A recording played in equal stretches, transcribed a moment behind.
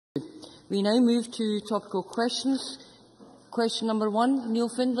We now move to topical questions. Question number 1, Neil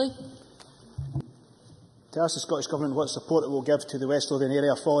Findlay. To ask the Scottish Government what support it will give to the West Lothian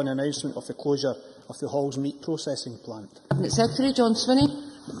area following the announcement of the closure of the Halls meat processing plant. Cabinet Secretary John Swinney.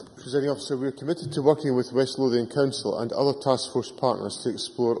 Presiding Officer, we are committed to working with West Lothian Council and other task force partners to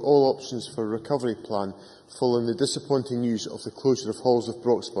explore all options for a recovery plan following the disappointing news of the closure of Halls of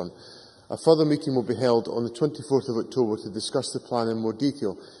Broxburn. A further meeting will be held on the 24th of October to discuss the plan in more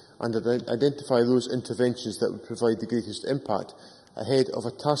detail and identify those interventions that would provide the greatest impact ahead of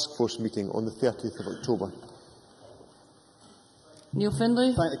a task force meeting on the 30th of October. Neil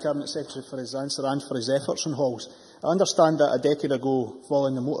Findlay. Thank the Cabinet Secretary for his answer and for his efforts on Halls. I understand that a decade ago,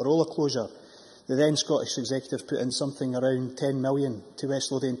 following the Motorola closure, the then Scottish Executive put in something around £10 million to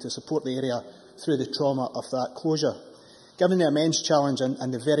West Lothian to support the area through the trauma of that closure. Given the immense challenge and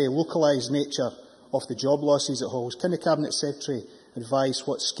the very localised nature of the job losses at Halls, can the Cabinet Secretary advise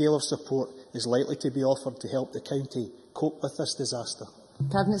what scale of support is likely to be offered to help the county cope with this disaster?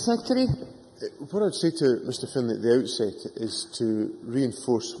 Cabinet Secretary. What I would say to Mr Findlay at the outset is to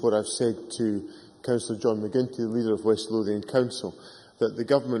reinforce what I've said to Councillor John McGuinty, the leader of West Lothian Council, that the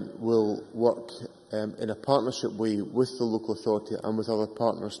Government will work in a partnership way with the local authority and with other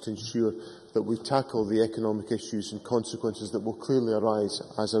partners to ensure that we tackle the economic issues and consequences that will clearly arise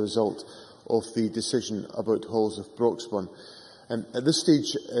as a result of the decision about Halls of Broxburn. At this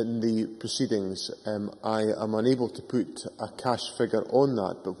stage in the proceedings, I am unable to put a cash figure on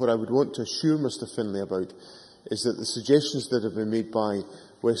that, but what I would want to assure Mr Findlay about is that the suggestions that have been made by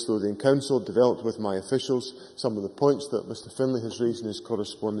West Lothian Council, developed with my officials, some of the points that Mr Findlay has raised in his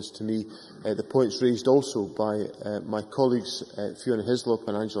correspondence to me, the points raised also by my colleagues Fiona Hislop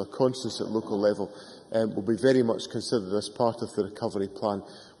and Angela Constance at local level, will be very much considered as part of the recovery plan.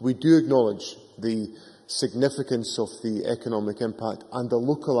 We do acknowledge the significance of the economic impact and the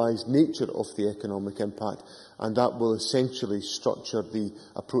localised nature of the economic impact, and that will essentially structure the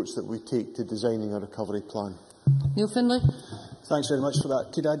approach that we take to designing a recovery plan. Neil Findlay. Thanks very much for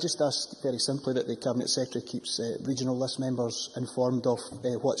that. Could I just ask very simply that the Cabinet Secretary keeps regional list members informed of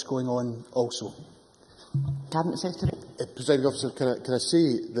what's going on also? Cabinet Secretary. Presiding Officer, can I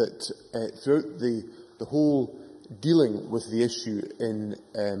say that throughout the whole dealing with the issue in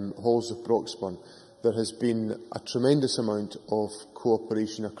Halls of Broxburn, there has been a tremendous amount of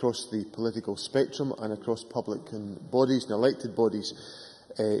cooperation across the political spectrum and across public bodies and elected bodies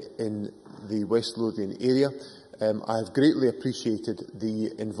in the West Lothian area. I have greatly appreciated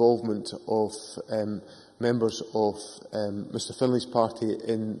the involvement of members of Mr Findlay's party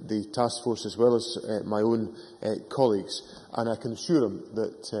in the task force, as well as my own colleagues, and I can assure him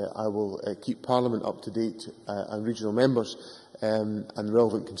that I will keep Parliament up to date and regional members and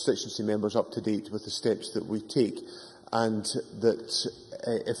relevant constituency members up to date with the steps that we take, and that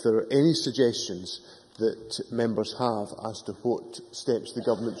if there are any suggestions that members have as to what steps the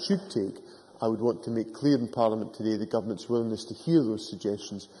Government should take, I would want to make clear in Parliament today the Government's willingness to hear those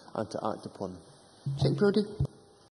suggestions and to act upon them. Brodie.